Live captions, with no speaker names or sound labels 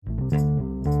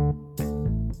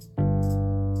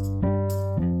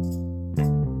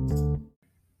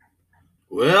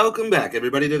Welcome back,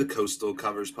 everybody, to the Coastal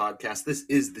Covers Podcast. This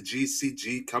is the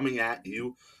GCG coming at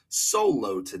you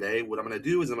solo today. What I'm going to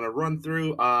do is I'm going to run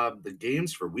through the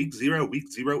games for Week 0.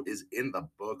 Week 0 is in the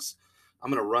books.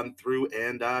 I'm going to run through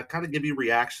and kind of give you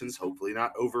reactions, hopefully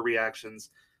not overreactions.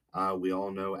 We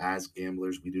all know as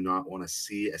gamblers, we do not want to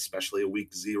see, especially a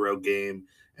Week 0 game,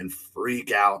 and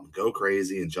freak out and go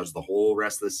crazy and judge the whole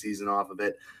rest of the season off of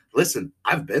it. Listen,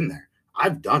 I've been there.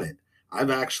 I've done it.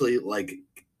 I've actually,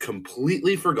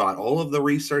 completely forgot all of the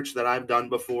research that I've done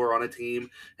before on a team,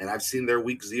 and I've seen their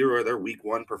Week 0 or their Week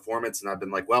 1 performance, and I've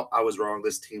been like, well, I was wrong.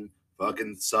 This team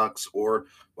fucking sucks. Or,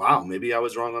 wow, maybe I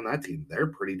was wrong on that team. They're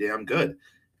pretty damn good.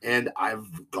 And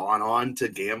I've gone on to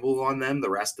gamble on them the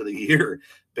rest of the year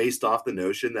based off the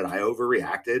notion that I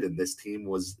overreacted and this team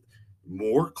was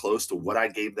more close to what I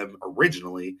gave them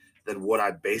originally than what I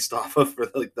based off of for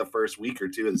the first week or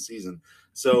two of the season.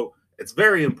 So it's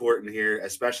very important here,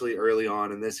 especially early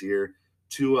on in this year,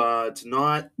 to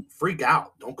not freak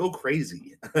out. Don't go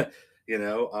crazy,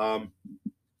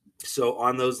 So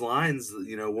on those lines,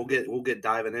 we'll get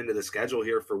diving into the schedule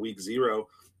here for Week 0.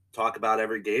 Talk about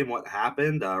every game, what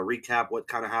happened, recap what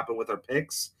kind of happened with our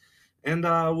picks, and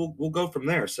we'll go from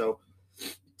there. So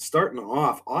starting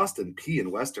off, Austin Peay in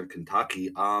Western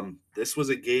Kentucky. This was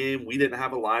a game we didn't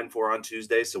have a line for on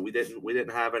Tuesday, so we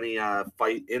didn't have any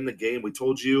fight in the game. We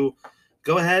told you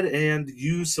go ahead and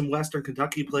use some Western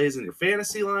Kentucky plays in your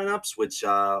fantasy lineups, which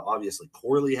obviously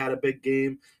Corley had a big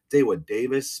game. Dawood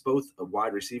Davis, both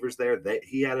wide receivers there,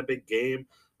 he had a big game.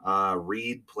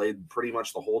 Reed played pretty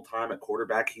much the whole time at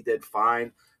quarterback. He did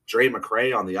fine. Dre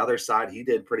McCray on the other side, he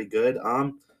did pretty good.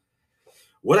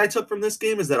 What I took from this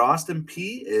game is that Austin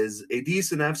Peay is a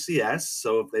decent FCS.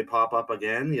 So if they pop up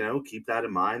again, keep that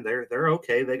in mind. They're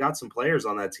okay. They got some players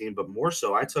on that team, but more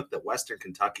so, I took that Western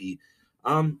Kentucky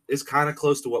is kind of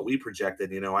close to what we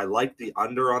projected. I liked the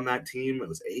under on that team. It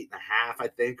was 8.5, I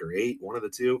think, or 8, one of the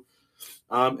two.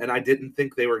 And I didn't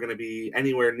think they were going to be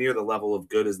anywhere near the level of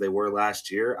good as they were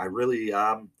last year. I really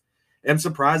am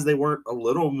surprised they weren't a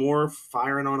little more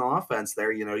firing on offense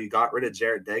there. You got rid of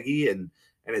Jarret Doege and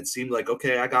it seemed like,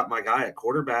 okay, I got my guy at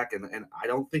quarterback, and I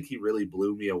don't think he really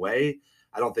blew me away.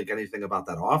 I don't think anything about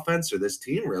that offense or this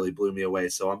team really blew me away.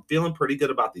 So I'm feeling pretty good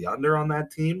about the under on that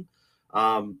team.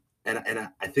 And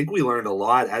I think we learned a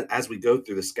lot as we go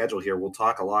through the schedule here. We'll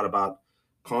talk a lot about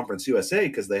Conference USA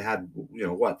because they had,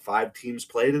 5 teams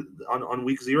played on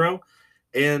Week 0.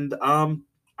 And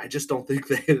I just don't think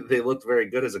they looked very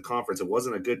good as a conference. It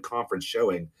wasn't a good conference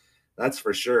showing. That's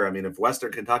for sure. I mean, if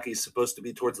Western Kentucky is supposed to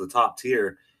be towards the top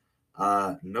tier,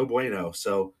 no bueno.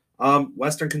 So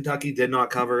Western Kentucky did not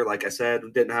cover. Like I said,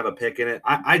 didn't have a pick in it.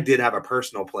 I did have a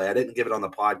personal play. I didn't give it on the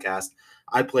podcast.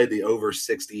 I played the over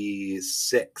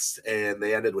 66, and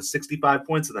they ended with 65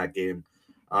 points in that game.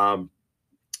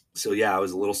 So, yeah, I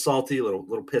was a little salty, a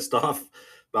little pissed off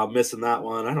about missing that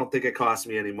one. I don't think it cost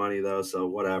me any money, though, so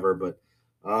whatever. But,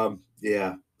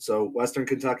 yeah. So Western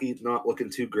Kentucky not looking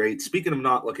too great. Speaking of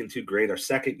not looking too great, our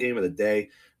second game of the day,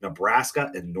 Nebraska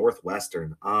and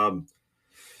Northwestern.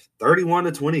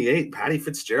 31-28. Patty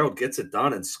Fitzgerald gets it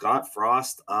done, and Scott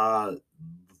Frost.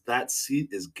 That seat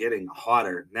is getting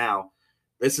hotter now.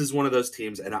 This is one of those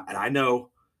teams, and I know,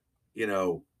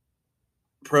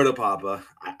 Protopapa.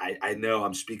 I know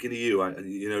I'm speaking to you.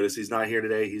 You notice he's not here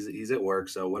today. He's at work,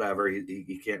 so whatever.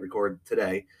 He can't record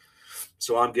today.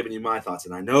 So I'm giving you my thoughts,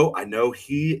 and I know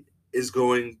he is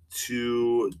going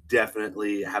to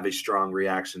definitely have a strong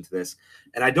reaction to this,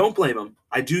 and I don't blame him.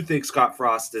 I do think Scott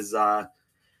Frost is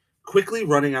quickly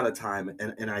running out of time,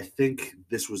 and I think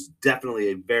this was definitely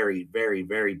a very, very,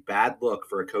 very bad look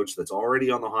for a coach that's already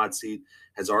on the hot seat,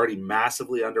 has already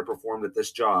massively underperformed at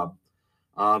this job,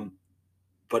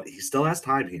 but he still has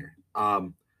time here.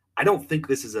 I don't think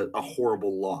this is a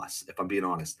horrible loss, if I'm being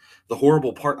honest. The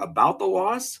horrible part about the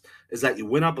loss is that you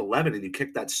went up 11 and you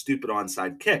kicked that stupid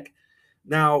onside kick.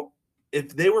 Now,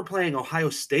 if they were playing Ohio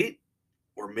State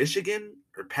or Michigan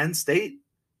or Penn State,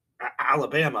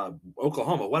 Alabama,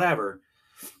 Oklahoma, whatever,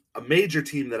 a major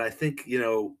team that I think,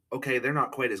 okay, they're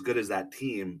not quite as good as that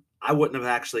team, I wouldn't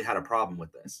have actually had a problem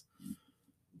with this.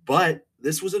 But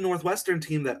this was a Northwestern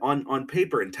team that on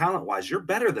paper and talent-wise, you're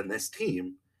better than this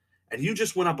team. And you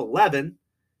just went up 11,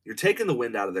 you're taking the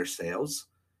wind out of their sails,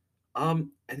 and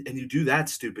you do that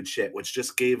stupid shit, which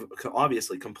just gave,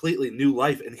 obviously, completely new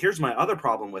life. And here's my other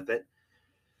problem with it.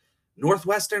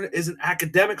 Northwestern is an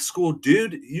academic school,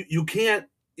 dude. You can't,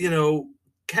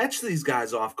 catch these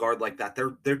guys off guard like that.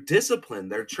 They're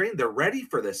disciplined. They're trained. They're ready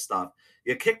for this stuff.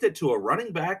 You kicked it to a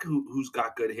running back who's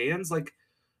got good hands. Like,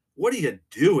 what are you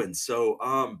doing?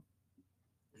 So,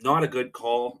 not a good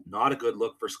call, not a good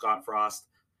look for Scott Frost.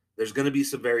 There's going to be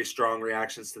some very strong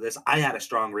reactions to this. I had a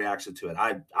strong reaction to it.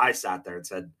 I sat there and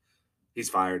said, he's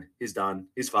fired. He's done.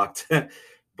 He's fucked.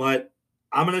 But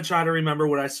I'm going to try to remember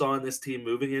what I saw in this team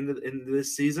moving into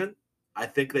this season. I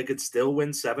think they could still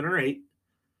win 7 or 8.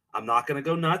 I'm not going to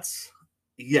go nuts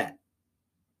yet.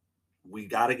 We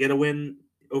got to get a win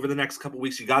over the next couple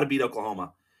weeks. You got to beat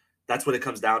Oklahoma. That's what it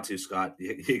comes down to, Scott.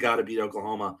 You got to beat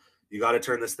Oklahoma. You got to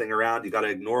turn this thing around. You got to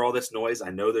ignore all this noise. I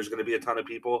know there's going to be a ton of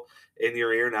people in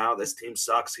your ear now. This team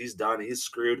sucks. He's done. He's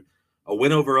screwed. A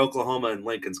win over Oklahoma and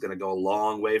Lincoln's going to go a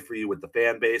long way for you with the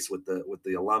fan base, with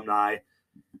the alumni.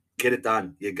 Get it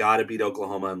done. You got to beat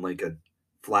Oklahoma and Lincoln,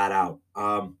 flat out.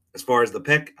 As far as the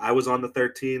pick, I was on the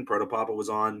 13. Protopapa was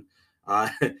on.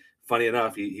 Funny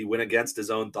enough, he went against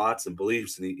his own thoughts and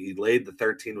beliefs, and he laid the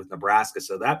 13 with Nebraska.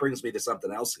 So that brings me to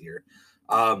something else here.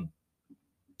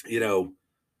 You know,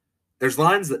 there's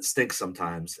lines that stink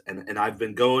sometimes, and I've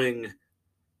been going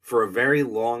for a very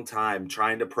long time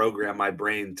trying to program my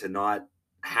brain to not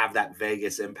have that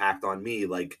Vegas impact on me.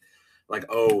 Like,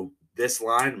 oh, this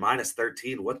line minus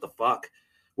 13, what the fuck?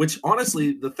 Which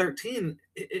honestly, the 13,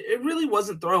 it really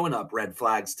wasn't throwing up red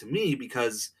flags to me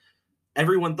because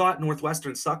everyone thought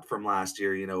Northwestern sucked from last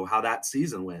year, how that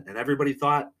season went. And everybody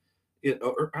thought,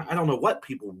 or I don't know what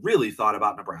people really thought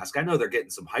about Nebraska. I know they're getting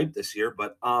some hype this year,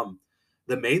 but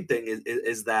the main thing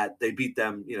is that they beat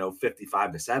them,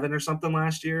 55-7 or something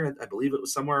last year. I believe it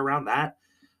was somewhere around that.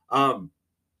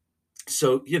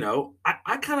 So,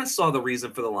 I kind of saw the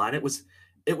reason for the line. It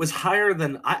was higher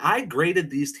than I graded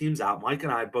these teams out. Mike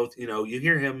and I both, you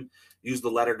hear him use the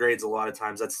letter grades a lot of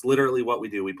times. That's literally what we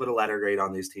do. We put a letter grade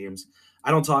on these teams.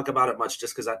 I don't talk about it much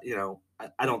just because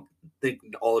I don't think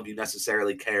all of you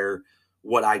necessarily care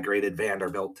what I graded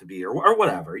Vanderbilt to be or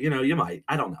whatever. You might.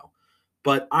 I don't know.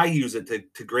 But I use it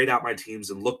to grade out my teams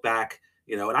and look back,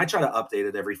 and I try to update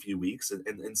it every few weeks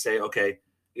and say, okay,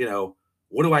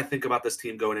 what do I think about this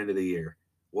team going into the year?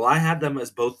 Well, I had them as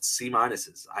both C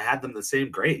minuses. I had them the same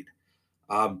grade.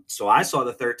 So I saw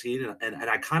the 13 and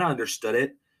I kind of understood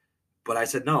it, but I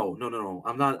said, no.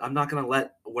 I'm not going to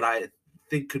let what I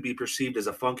think could be perceived as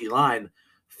a funky line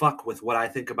fuck with what I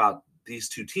think about these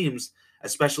two teams,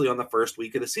 especially on the first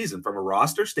week of the season. From a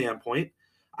roster standpoint,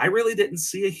 I really didn't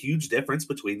see a huge difference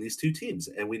between these two teams.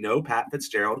 And we know Pat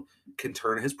Fitzgerald can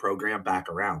turn his program back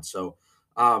around. So,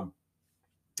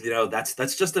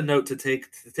 that's just a note to take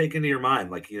into your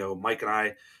mind. Like, Mike and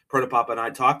I, Protopop and I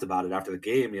talked about it after the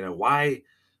game.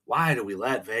 Why do we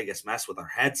let Vegas mess with our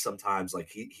heads sometimes? Like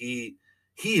he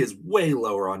is way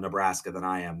lower on Nebraska than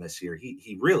I am this year.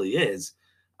 He really is.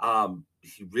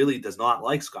 He really does not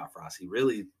like Scott Frost. He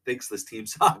really thinks this team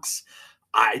sucks.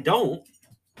 I don't,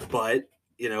 but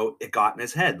it got in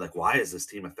his head. Like, why is this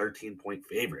team a 13-point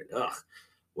favorite? Ugh.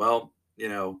 Well,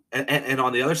 and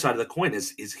on the other side of the coin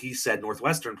is he said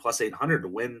Northwestern plus 800 to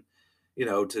win,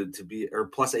 to be, or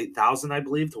plus 8,000, I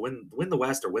believe, to win the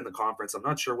West or win the conference. I'm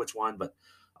not sure which one, but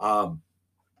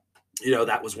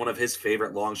that was one of his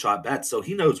favorite long shot bets. So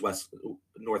he knows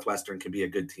Northwestern can be a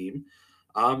good team.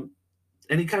 And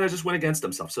he kind of just went against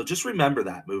himself. So just remember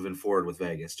that moving forward with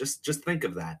Vegas. Just think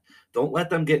of that. Don't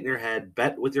let them get in your head.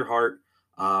 Bet with your heart.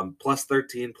 Plus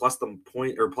 13, plus the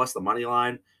point or plus the money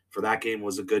line for that game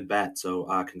was a good bet. So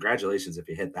congratulations if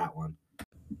you hit that one.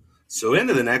 So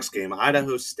into the next game,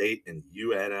 Idaho State and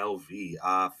UNLV.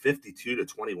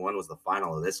 52-21 was the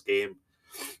final of this game.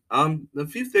 A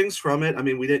few things from it. I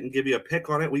mean, we didn't give you a pick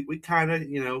on it. We kind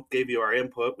of, gave you our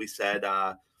input. We said,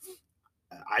 I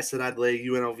said I'd lay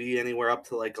UNLV anywhere up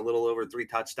to like a little over 3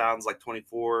 touchdowns, like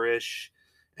 24-ish.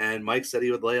 And Mike said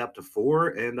he would lay up to 4,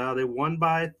 and they won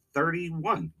by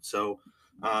 31. So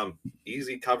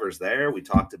easy covers there. We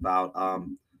talked about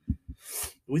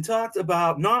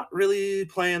not really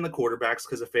playing the quarterbacks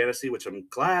because of fantasy, which I'm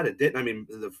glad it didn't. I mean,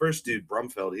 the first dude,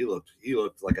 Brumfeld, he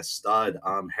looked like a stud.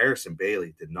 Harrison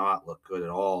Bailey did not look good at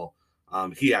all.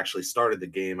 He actually started the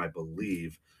game, I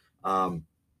believe.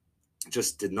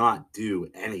 Just did not do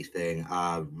anything.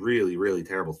 Really, really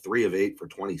terrible. 3 of 8 for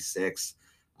 26.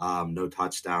 No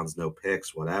touchdowns, no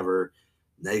picks, whatever.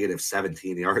 Negative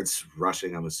 17 yards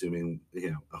rushing, I'm assuming,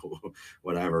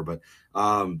 whatever. But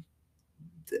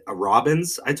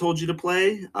Robbins, I told you to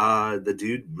play. The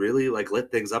dude really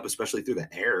lit things up, especially through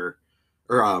the air.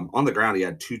 Or on the ground, he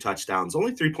had 2 touchdowns,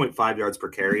 only 3.5 yards per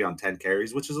carry on 10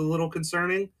 carries, which is a little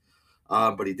concerning.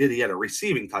 But he had a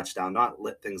receiving touchdown, not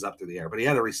lit things up through the air, but he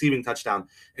had a receiving touchdown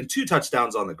and 2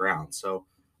 touchdowns on the ground. So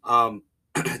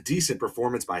decent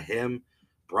performance by him.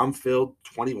 Brumfield,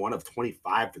 21 of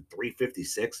 25 for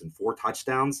 356 and 4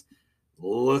 touchdowns.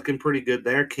 looking pretty good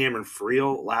there. Cameron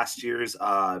Friel, last year's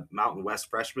Mountain West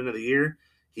Freshman of the Year,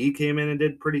 he came in and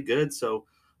did pretty good. So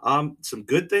some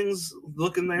good things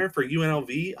looking there for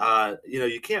UNLV.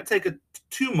 You can't take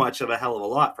too much of a hell of a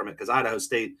lot from it because Idaho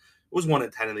State was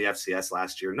 1-10 in the FCS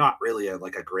last year. Not really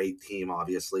like a great team,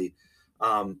 obviously,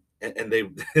 and they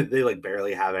they like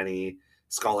barely have any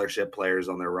scholarship players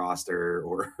on their roster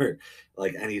or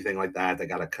like anything like that. They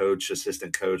got a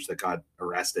assistant coach that got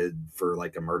arrested for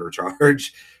like a murder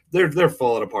charge. They're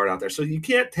falling apart out there. So you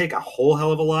can't take a whole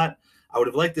hell of a lot. I would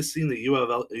have liked to seen the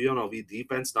UNLV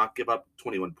defense not give up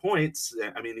 21 points.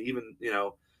 I mean, even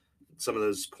some of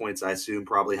those points I assume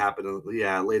probably happened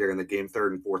later in the game,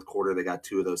 third and fourth quarter. They got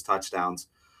two of those touchdowns.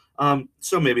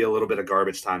 So maybe a little bit of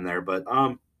garbage time there, but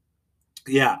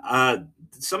yeah,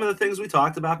 some of the things we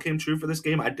talked about came true for this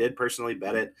game. I did personally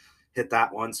bet it, hit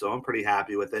that one, so I'm pretty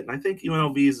happy with it. And I think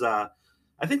UNLV's, I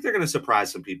think they're going to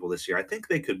surprise some people this year. I think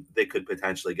they could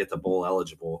potentially get to bowl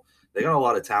eligible. They got a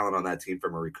lot of talent on that team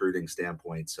from a recruiting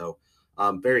standpoint, so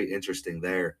very interesting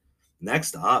there.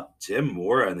 Next up, Jim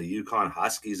Mora and the UConn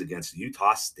Huskies against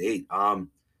Utah State.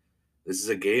 This is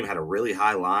a game had a really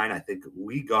high line. I think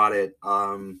we got it.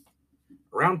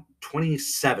 Around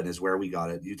 27 is where we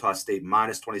got it. Utah State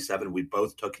minus 27. We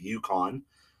both took UConn.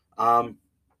 And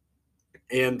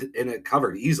it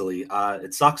covered easily.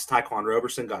 It sucks Tyquan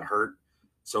Roberson got hurt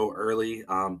so early.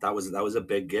 That was a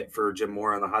big get for Jim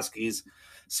Moore and the Huskies.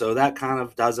 So that kind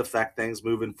of does affect things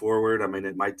moving forward. I mean,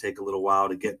 it might take a little while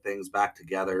to get things back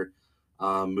together,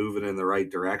 moving in the right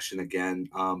direction again.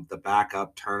 The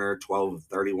backup Turner, 12 of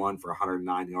 31 for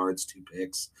 109 yards, 2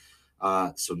 picks.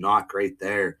 So not great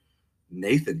there.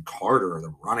 Nathan Carter,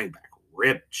 the running back,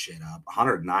 ripped shit up,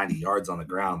 190 yards on the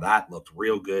ground. That looked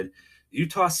real good.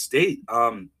 Utah State,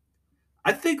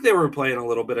 I think they were playing a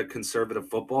little bit of conservative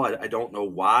football. I don't know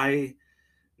why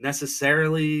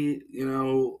necessarily.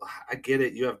 I get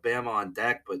it. You have Bama on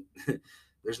deck, but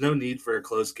there's no need for a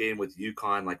close game with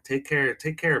UConn. Like take care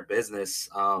of business.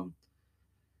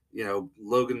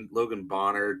 Logan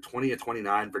Bonner, 20 of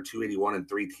 29 for 281 and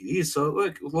 3 TDs.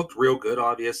 So looked real good,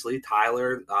 obviously.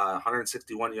 Tyler,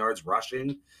 161 yards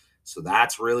rushing. So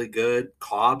that's really good.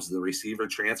 Cobbs, the receiver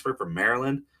transfer from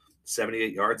Maryland,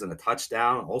 78 yards and a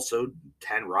touchdown. Also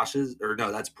 10 rushes. Or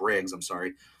no, that's Briggs. I'm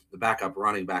sorry. The backup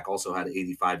running back also had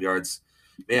 85 yards.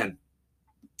 Man,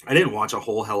 I didn't watch a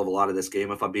whole hell of a lot of this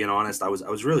game, if I'm being honest. I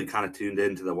was really kind of tuned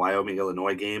into the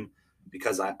Wyoming-Illinois game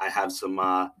because I have some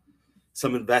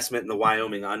investment in the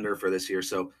Wyoming under for this year.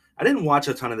 So I didn't watch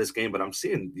a ton of this game, but I'm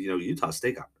seeing, Utah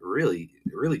State got really,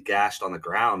 really gashed on the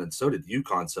ground, and so did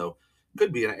UConn. So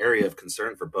could be an area of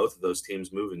concern for both of those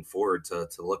teams moving forward to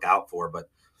look out for. But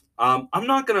I'm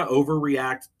not going to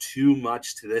overreact too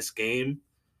much to this game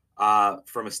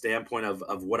from a standpoint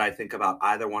of what I think about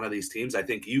either one of these teams. I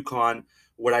think UConn,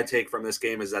 what I take from this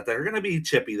game is that they're going to be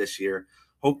chippy this year.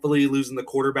 Hopefully losing the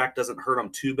quarterback doesn't hurt them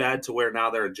too bad to where now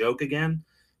they're a joke again.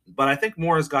 But I think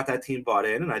Moore has got that team bought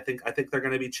in, and I think they're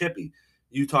going to be chippy.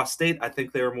 Utah State, I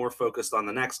think they were more focused on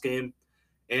the next game.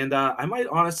 And I might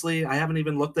honestly, I haven't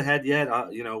even looked ahead yet.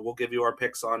 We'll give you our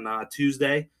picks on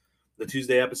Tuesday. The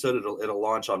Tuesday episode, it'll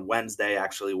launch on Wednesday.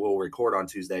 Actually, we'll record on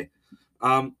Tuesday.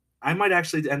 I might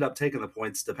actually end up taking the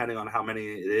points depending on how many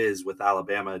it is with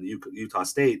Alabama and Utah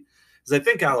State, because I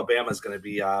think Alabama is going to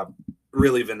be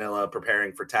really vanilla,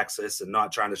 preparing for Texas and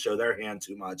not trying to show their hand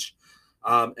too much.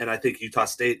 And I think Utah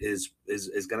State is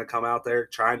going to come out there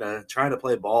trying to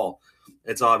play ball.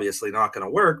 It's obviously not going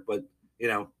to work, but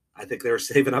I think they were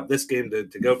saving up this game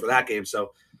to go for that game.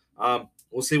 So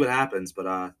we'll see what happens.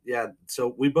 But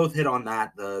so we both hit on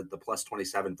that the plus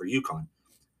 27 for UConn.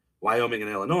 Wyoming and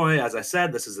Illinois, as I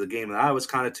said, this is the game that I was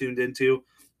kind of tuned into,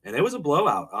 and it was a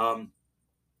blowout.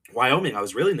 Wyoming, I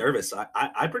was really nervous.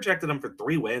 I projected them for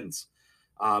 3 wins.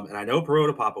 And I know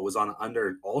Papa was on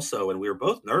under also, and we were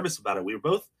both nervous about it. We were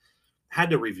both had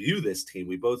to review this team.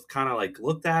 We both kind of like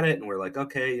looked at it and we're like,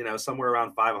 okay, somewhere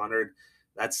around 500.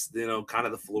 That's, kind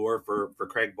of the floor for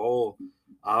Craig Bowl.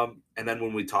 And then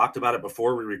when we talked about it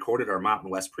before we recorded our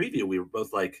Mountain West preview, we were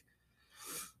both like,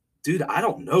 dude, I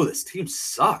don't know. This team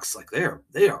sucks. Like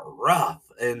they are rough.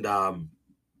 And,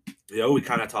 we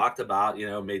kind of talked about,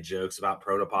 made jokes about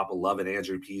Papa loving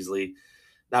Andrew Peasley.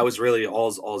 That was really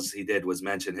all he did was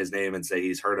mention his name and say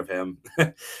he's heard of him.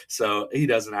 So he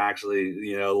doesn't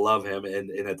actually, love him.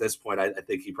 And at this point, I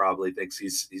think he probably thinks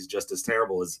he's just as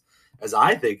terrible as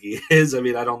I think he is. I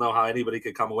mean, I don't know how anybody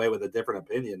could come away with a different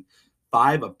opinion.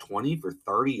 5 of 20 for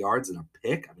 30 yards and a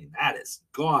pick. I mean, that is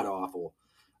god awful.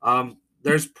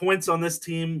 There's points on this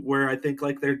team where I think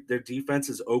like their defense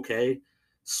is okay.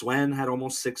 Swen had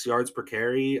almost 6 yards per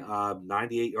carry,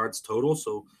 98 yards total.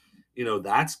 So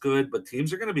that's good, but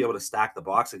teams are going to be able to stack the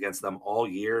box against them all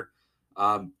year.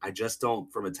 I just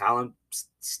don't, from a talent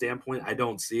standpoint, I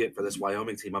don't see it for this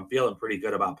Wyoming team. I'm feeling pretty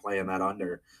good about playing that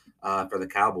under for the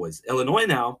Cowboys. Illinois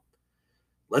now,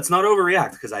 let's not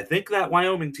overreact because I think that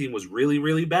Wyoming team was really,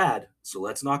 really bad. So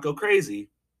let's not go crazy.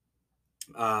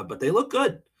 But they look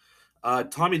good.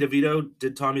 Tommy DeVito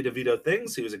did Tommy DeVito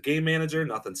things. He was a game manager,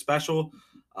 nothing special.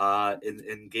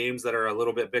 In games that are a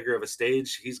little bit bigger of a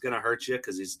stage, he's going to hurt you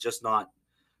because he's just not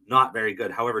very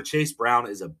good. However, Chase Brown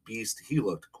is a beast. He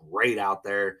looked great out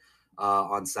there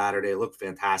on Saturday. Looked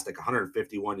fantastic.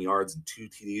 151 yards and 2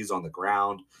 TDs on the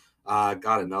ground.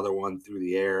 Got another one through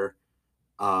the air.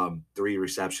 3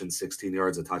 receptions, 16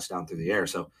 yards, a touchdown through the air.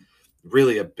 So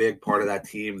really a big part of that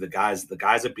team. The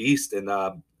guy's a beast, and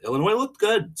Illinois looked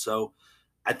good. So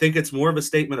I think it's more of a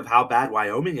statement of how bad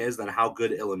Wyoming is than how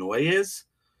good Illinois is.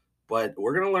 But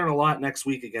we're going to learn a lot next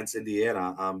week against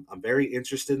Indiana. I'm very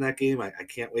interested in that game. I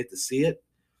can't wait to see it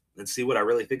and see what I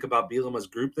really think about Bielema's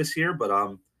group this year.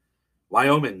 But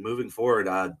Wyoming moving forward,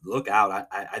 look out.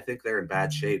 I think they're in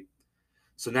bad shape.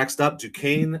 So next up,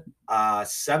 Duquesne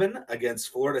 7 against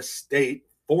Florida State,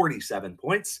 47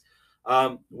 points.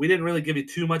 We didn't really give you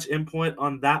too much input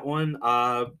on that one.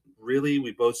 Really,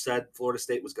 we both said Florida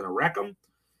State was going to wreck them,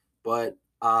 but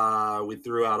we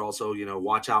threw out also,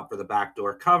 watch out for the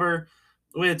backdoor cover,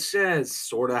 which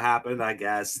sort of happened, I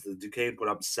guess. The Duquesne put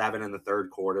up 7 in the third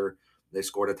quarter. They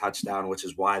scored a touchdown, which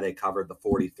is why they covered the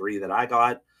 43 that I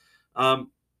got.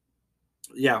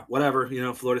 Yeah, whatever.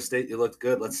 Florida State, you looked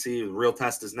good. Let's see. The real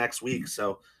test is next week.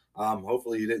 So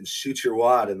hopefully you didn't shoot your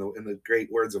wad in the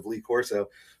great words of Lee Corso.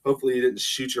 Hopefully you didn't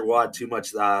shoot your wad too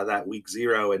much that week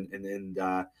 0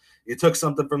 and you took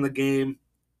something from the game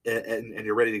and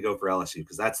you're ready to go for LSU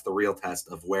because that's the real test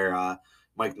of where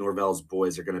Mike Norvell's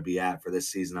boys are going to be at for this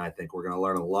season. I think we're going to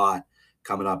learn a lot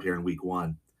coming up here in week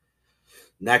 1.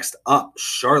 Next up,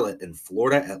 Charlotte and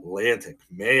Florida Atlantic.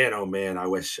 Man, oh man, I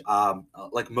wish.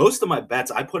 Like most of my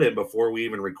bets I put in before we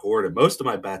even recorded. Most of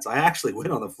my bets I actually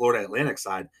went on the Florida Atlantic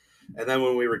side, and then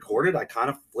when we recorded, I kind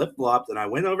of flip flopped and I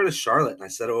went over to Charlotte and I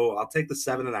said, "Oh, I'll take the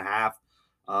 7.5.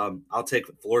 I'll take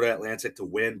Florida Atlantic to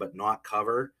win but not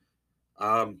cover."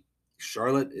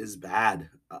 Charlotte is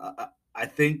bad. I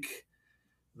think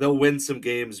they'll win some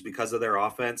games because of their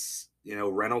offense.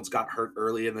 Reynolds got hurt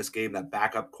early in this game. That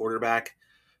backup quarterback,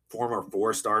 former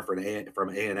 4-star from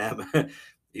A&M,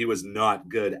 he was not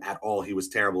good at all. He was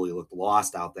terrible. He looked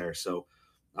lost out there. So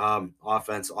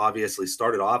offense obviously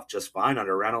started off just fine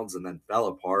under Reynolds and then fell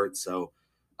apart. So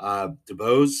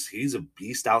DuBose, he's a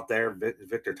beast out there.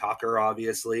 Victor Tucker,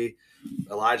 obviously.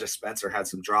 Elijah Spencer had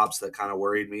some drops that kind of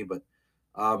worried me, but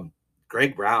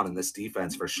Greg Brown in this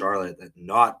defense for Charlotte,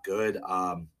 not good.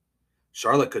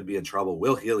 Charlotte could be in trouble.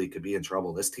 Will Healy could be in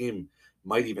trouble. This team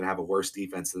might even have a worse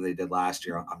defense than they did last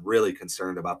year. I'm really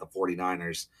concerned about the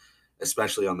 49ers,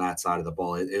 especially on that side of the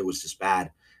ball. It was just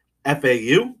bad.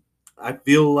 FAU, I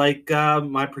feel like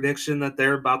my prediction that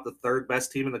they're about the 3rd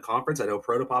best team in the conference. I know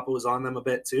Protopapa was on them a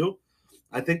bit too.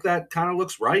 I think that kind of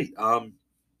looks right.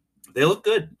 They look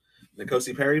good.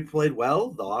 N'Kosi Perry played well.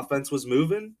 The offense was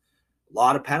moving. A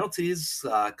lot of penalties,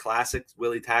 classic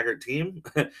Willie Taggart team.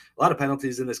 A lot of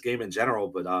penalties in this game in general,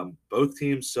 but both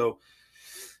teams. So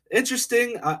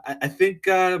interesting. I think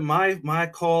my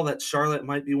call that Charlotte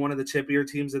might be one of the chippier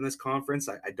teams in this conference.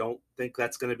 I don't think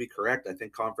that's going to be correct. I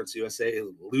think Conference USA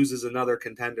loses another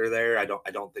contender there. I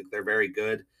don't think they're very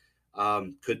good.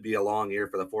 Could be a long year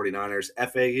for the 49ers.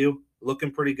 FAU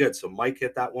looking pretty good. So Mike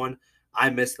hit that one. I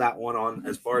missed that one on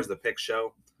as far as the pick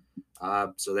show.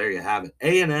 So there you have it.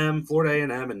 A&M, Florida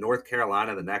A&M, and North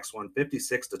Carolina, the next one,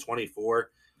 56-24.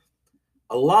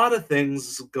 A lot of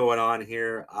things going on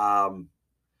here.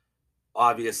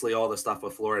 Obviously, all the stuff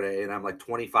with Florida A&M, like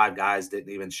 25 guys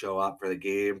didn't even show up for the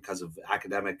game because of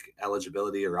academic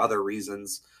eligibility or other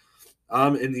reasons.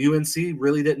 And the UNC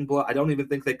really didn't blow. I don't even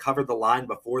think they covered the line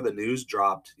before the news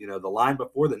dropped. The line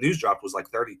before the news dropped was like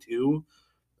 32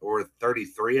 or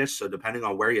 33-ish. So depending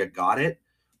on where you got it,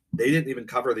 they didn't even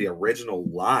cover the original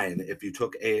line if you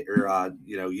took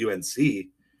UNC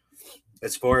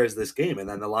as far as this game. And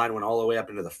then the line went all the way up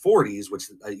into the 40s, which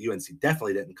UNC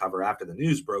definitely didn't cover after the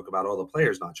news broke about all the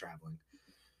players not traveling.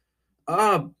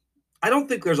 I don't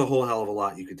think there's a whole hell of a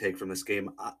lot you could take from this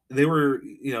game. They were,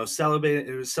 celebrating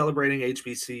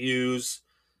HBCUs.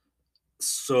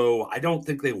 So I don't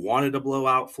think they wanted to blow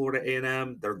out Florida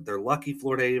A&M. They're lucky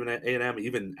Florida A&M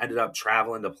even ended up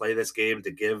traveling to play this game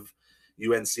to give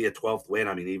UNC a 12th win.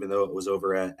 I mean, even though it was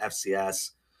over at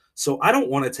FCS. So I don't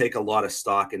want to take a lot of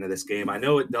stock into this game. I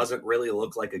know it doesn't really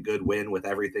look like a good win with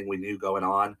everything we knew going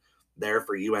on there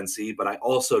for UNC, but I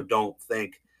also don't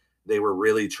think They were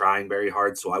really trying very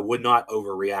hard, so I would not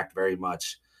overreact very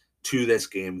much to this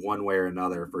game one way or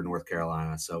another for North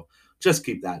Carolina. So just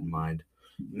keep that in mind.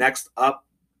 Next up,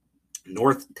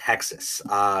 North Texas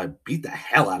beat the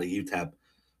hell out of UTEP.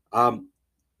 Um,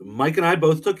 Mike and I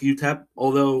both took UTEP,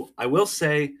 although I will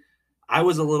say I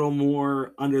was a little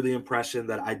more under the impression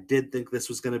that I did think this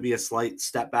was going to be a slight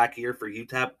step back here for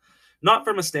UTEP. Not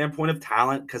from a standpoint of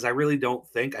talent, because I really don't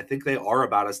think. I think they are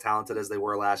about as talented as they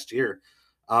were last year.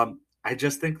 I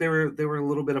just think they were a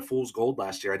little bit of fool's gold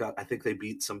last year. I think they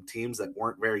beat some teams that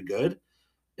weren't very good.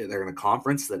 They're in a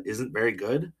conference that isn't very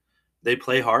good. They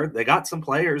play hard. They got some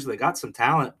players. They got some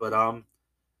talent, but I'm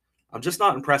just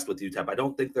not impressed with UTEP. I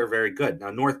don't think they're very good.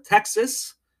 Now North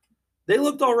Texas, they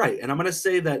looked all right, and I'm going to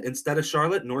say that instead of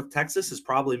Charlotte, North Texas has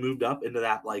probably moved up into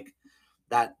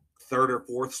that third or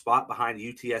fourth spot behind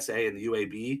UTSA and the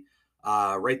UAB,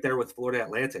 right there with Florida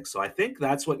Atlantic. So I think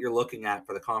that's what you're looking at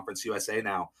for the Conference USA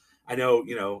now. I know,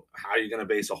 how you're going to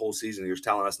base a whole season. You're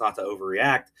telling us not to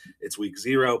overreact. It's week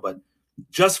 0, but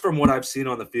just from what I've seen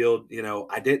on the field,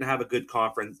 I didn't have a good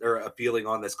conference or a feeling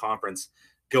on this conference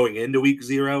going into week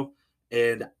 0.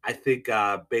 And I think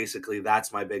basically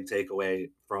that's my big takeaway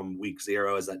from week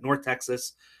 0 is that North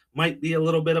Texas might be a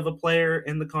little bit of a player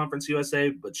in the Conference USA,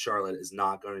 but Charlotte is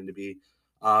not going to be.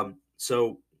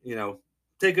 So,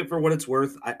 take it for what it's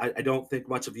worth. I don't think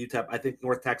much of UTEP. I think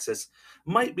North Texas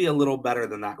might be a little better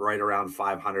than that right around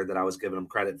 500 that I was giving them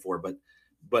credit for.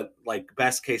 But like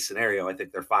best case scenario, I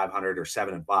think they're 500 or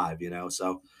 7-5,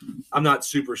 So I'm not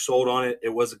super sold on it.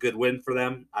 It was a good win for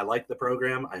them. I like the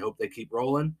program. I hope they keep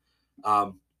rolling.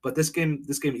 But this game,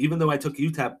 even though I took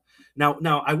UTEP,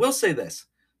 now I will say this: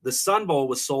 the Sun Bowl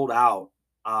was sold out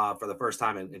for the first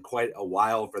time in quite a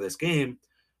while for this game,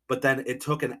 but then it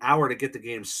took an hour to get the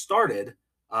game started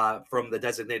from the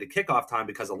designated kickoff time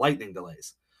because of lightning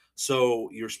delays. So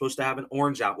you're supposed to have an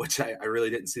orange out, which I really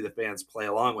didn't see the fans play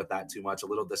along with that too much. A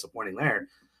little disappointing there.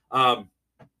 And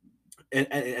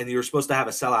you were supposed to have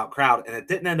a sellout crowd, and it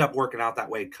didn't end up working out that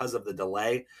way because of the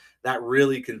delay. That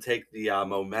really can take the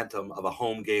momentum of a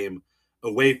home game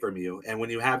away from you. And when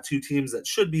you have two teams that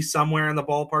should be somewhere in the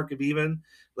ballpark of even,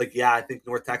 I think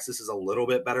North Texas is a little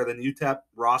bit better than UTEP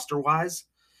roster wise.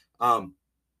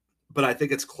 But I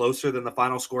think it's closer than the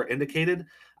final score indicated.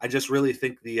 I just really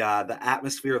think the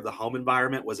atmosphere of the home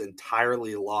environment was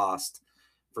entirely lost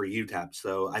for UTEP.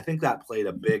 So I think that played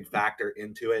a big factor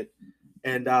into it.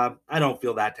 And I don't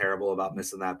feel that terrible about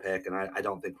missing that pick. And I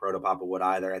don't think Protopapa would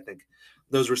either. I think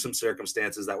those were some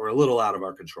circumstances that were a little out of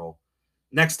our control.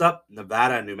 Next up,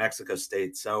 Nevada and New Mexico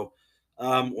State. So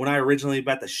when I originally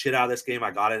bet the shit out of this game,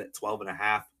 I got it at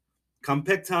 12.5. Come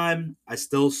pick time, I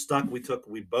still stuck.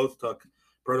 We both took,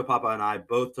 Protopapa and I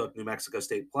both took New Mexico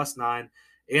State +9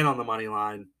 and on the money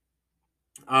line.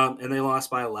 And they lost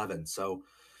by 11. So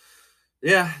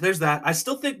yeah, there's that. I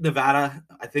still think Nevada,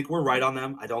 I think we're right on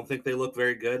them. I don't think they look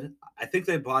very good. I think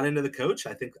they bought into the coach.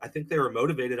 I think they were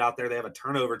motivated out there. They have a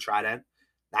turnover trident.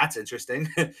 That's interesting.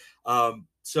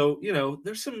 So,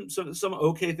 there's some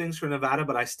okay things for Nevada,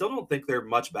 but I still don't think they're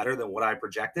much better than what I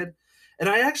projected. And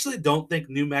I actually don't think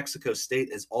New Mexico State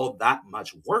is all that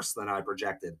much worse than I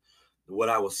projected. What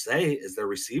I will say is their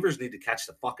receivers need to catch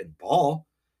the fucking ball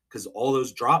because all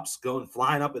those drops going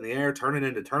flying up in the air, turning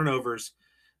into turnovers,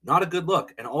 not a good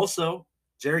look. And also,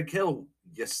 Jerry Kill,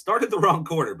 you started the wrong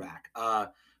quarterback.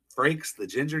 Frakes, the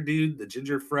ginger dude, the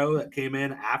ginger fro that came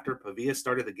in after Pavia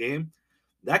started the game,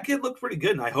 that kid looked pretty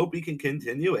good, and I hope he can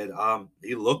continue it.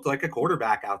 He looked like a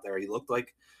quarterback out there. He looked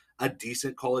like a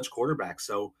decent college quarterback.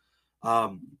 So,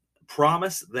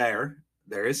 promise there.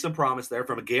 There is some promise there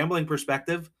from a gambling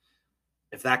perspective.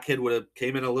 If that kid would have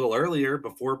came in a little earlier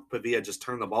before Pavia just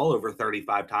turned the ball over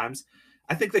 35 times,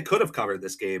 I think they could have covered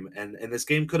this game, and this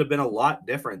game could have been a lot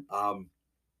different.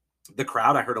 The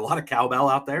crowd, I heard a lot of cowbell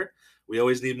out there. We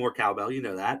always need more cowbell, you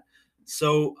know that.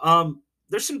 So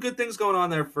there's some good things going on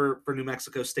there for New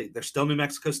Mexico State. They're still New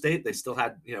Mexico State. They still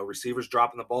had receivers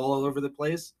dropping the ball all over the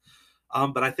place.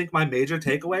 But I think my major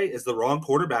takeaway is the wrong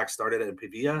quarterback started, and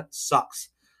Pavia sucks.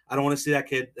 I don't want to see that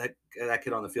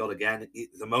kid on the field again.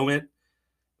 The moment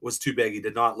was too big. He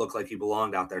did not look like he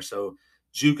belonged out there. So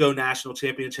JUCO national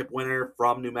championship winner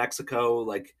from New Mexico,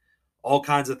 like all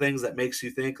kinds of things that makes you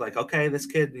think like, okay, this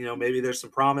kid, maybe there's some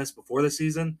promise before the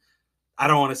season. I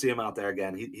don't want to see him out there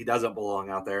again. He doesn't belong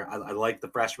out there. I like the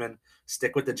freshman.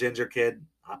 Stick with the ginger kid.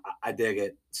 I dig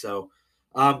it. So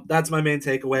that's my main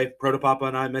takeaway. Protopapa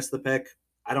and I missed the pick.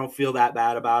 I don't feel that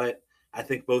bad about it. I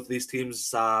think both of these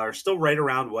teams are still right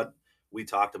around what we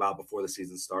talked about before the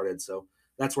season started. So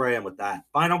that's where I am with that.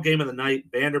 Final game of the night,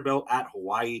 Vanderbilt at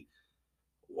Hawaii.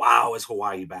 Wow, is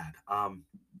Hawaii bad?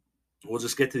 we'll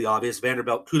just get to the obvious.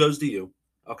 Vanderbilt, kudos to you.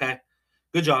 Okay.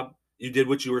 Good job. You did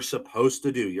what you were supposed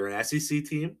to do. You're an SEC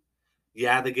team.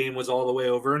 Yeah, the game was all the way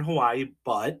over in Hawaii,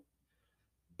 but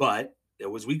it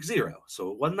was week 0.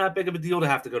 So it wasn't that big of a deal to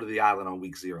have to go to the island on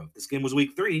week 0. If this game was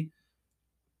week 3,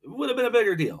 it would have been a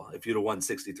bigger deal if you'd have won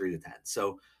 63-10.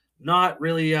 So not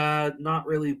really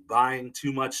buying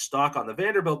too much stock on the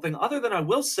Vanderbilt thing, other than I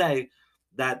will say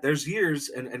that there's years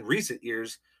and recent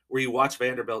years where you watch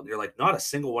Vanderbilt and you're like, not a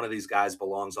single one of these guys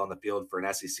belongs on the field for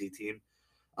an SEC team.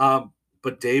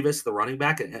 But Davis, the running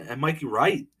back, and Mikey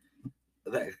Wright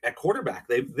at quarterback,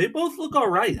 they both look all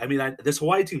right. I mean, this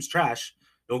Hawaii team's trash.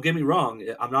 Don't get me wrong.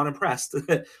 I'm not impressed,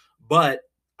 but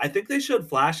I think they showed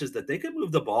flashes that they could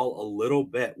move the ball a little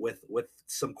bit with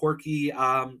some quirky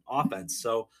offense.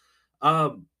 So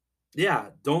um, yeah,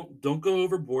 don't go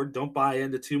overboard. Don't buy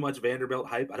into too much Vanderbilt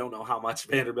hype. I don't know how much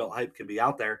Vanderbilt hype can be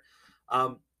out there.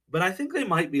 Um, but I think they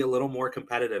might be a little more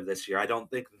competitive this year. I don't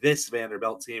think this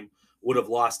Vanderbilt team would have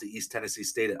lost to East Tennessee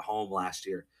State at home last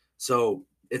year. So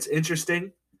it's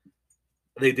interesting.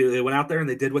 They went out there and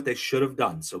they did what they should have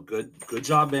done. So good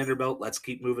job, Vanderbilt. Let's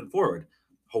keep moving forward.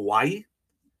 Hawaii,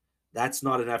 that's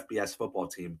not an FBS football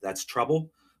team. That's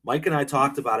trouble. Mike and I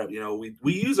talked about it.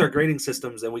 We use our grading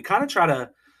systems and we kind of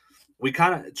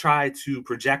try to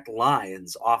project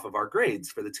lines off of our grades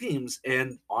for the teams.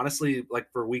 And honestly, like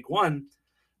for week 1,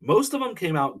 most of them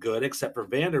came out good, except for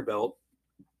Vanderbilt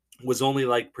was only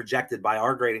like projected by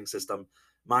our grading system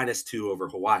 -2 over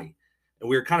Hawaii. And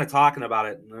we were kind of talking about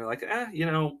it, and we are like,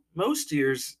 most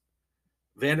years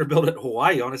Vanderbilt at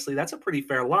Hawaii, honestly, that's a pretty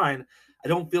fair line. I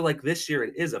don't feel like this year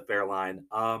it is a fair line.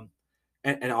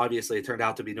 And obviously it turned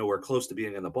out to be nowhere close to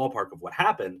being in the ballpark of what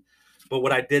happened. But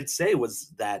what I did say was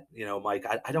that, Mike,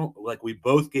 I don't like, we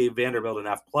both gave Vanderbilt an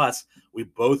F plus. We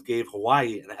both gave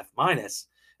Hawaii an F minus.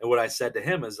 And what I said to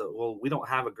him is, well, we don't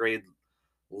have a grade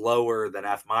lower than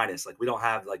F minus. Like we don't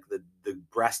have like the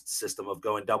breast system of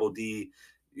going double D,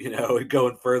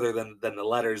 going further than the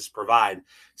letters provide.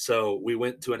 So we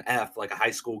went to an F, like a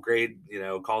high school grade,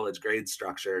 college grade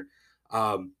structure.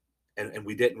 And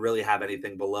we didn't really have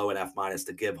anything below an F minus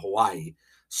to give Hawaii.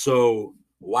 So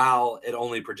while it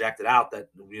only projected out that,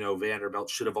 Vanderbilt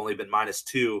should have only been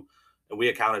 -2, and we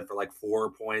accounted for like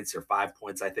 4 points or 5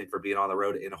 points, I think, for being on the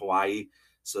road in Hawaii.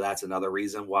 So that's another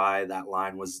reason why that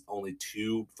line was only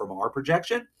 2 from our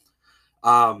projection.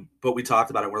 But we talked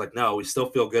about it. We're like, no, we still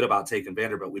feel good about taking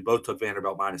Vanderbilt. We both took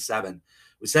Vanderbilt -7.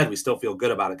 We said we still feel good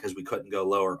about it because we couldn't go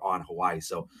lower on Hawaii.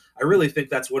 So I really think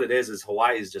that's what it is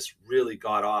Hawaii is just really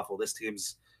god awful. This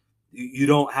team's you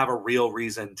don't have a real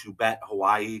reason to bet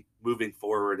Hawaii moving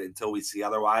forward until we see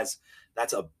otherwise.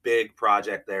 That's a big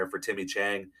project there for Timmy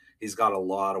Chang. He's got a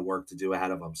lot of work to do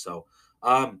ahead of him. So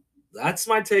that's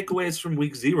my takeaways from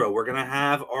week 0. We're gonna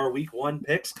have our week 1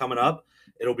 picks coming up.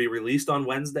 It'll be released on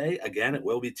Wednesday. Again, it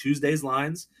will be Tuesday's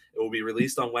lines. It will be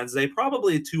released on Wednesday,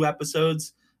 probably 2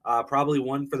 episodes, probably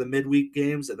one for the midweek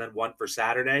games and then one for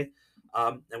Saturday.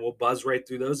 And we'll buzz right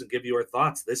through those and give you our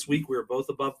thoughts. This week, we were both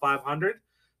above 500.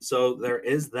 So there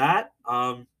is that.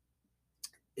 And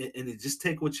you just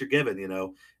take what you're given,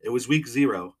 It was week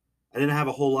 0. I didn't have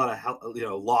a whole lot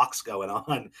of, locks going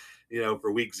on,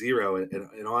 for week 0.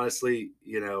 And honestly,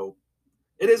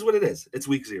 it is what it is. It's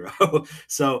week 0.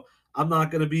 So I'm not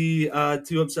going to be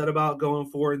too upset about going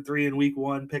 4-3 in week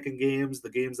 1, picking games, the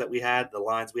games that we had, the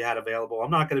lines we had available. I'm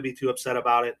not going to be too upset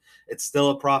about it. It's still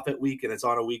a profit week, and it's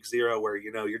on a week 0 where,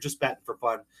 you're just betting for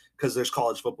fun because there's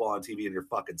college football on TV and you're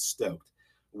fucking stoked.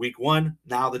 Week 1,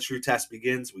 now the true test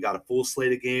begins. We got a full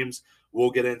slate of games.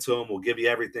 We'll get into them. We'll give you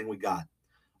everything we got.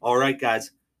 All right,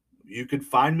 guys. You can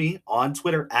find me on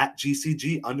Twitter at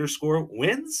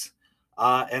GCG_wins.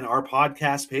 And our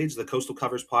podcast page, the Coastal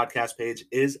Covers podcast page,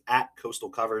 is at Coastal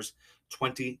Covers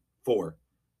 24.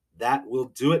 That will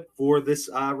do it for this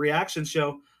reaction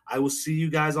show. I will see you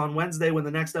guys on Wednesday when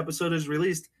the next episode is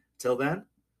released. Till then,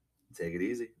 take it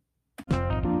easy.